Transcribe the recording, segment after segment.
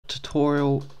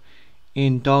tutorial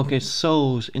in Darkest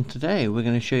Souls, and today we're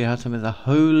going to show you how to make the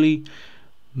Holy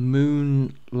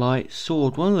Moonlight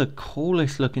sword, one of the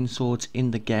coolest looking swords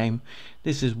in the game.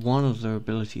 This is one of the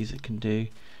abilities it can do.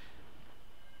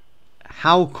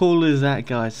 How cool is that,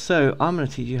 guys? So I'm going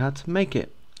to teach you how to make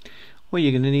it. What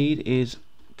you're going to need is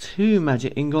 2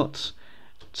 magic ingots,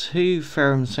 2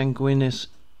 ferrum sanguinis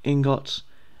ingots,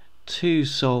 2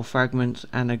 soul fragments,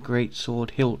 and a great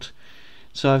sword hilt.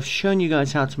 So I've shown you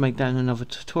guys how to make that in another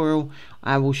tutorial.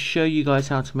 I will show you guys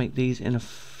how to make these in a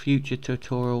future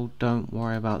tutorial. Don't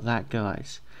worry about that,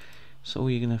 guys. So all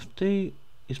you're going to have to do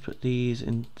is put these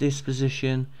in this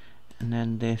position, and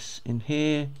then this in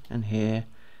here and here,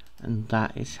 and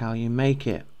that is how you make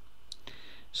it.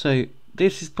 So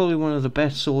this is probably one of the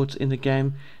best swords in the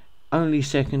game, only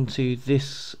second to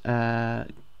this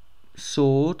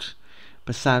sword,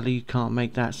 but sadly you can't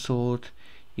make that sword.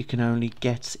 You can only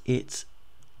get it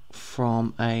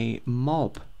from a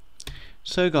mob.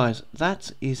 So guys,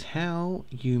 that is how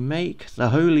you make the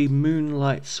Holy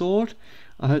Moonlight sword.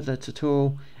 I hope that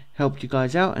tutorial helped you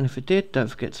guys out, and if it did, don't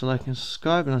forget to like and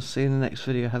subscribe, and I'll see you in the next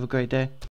video. Have a great day.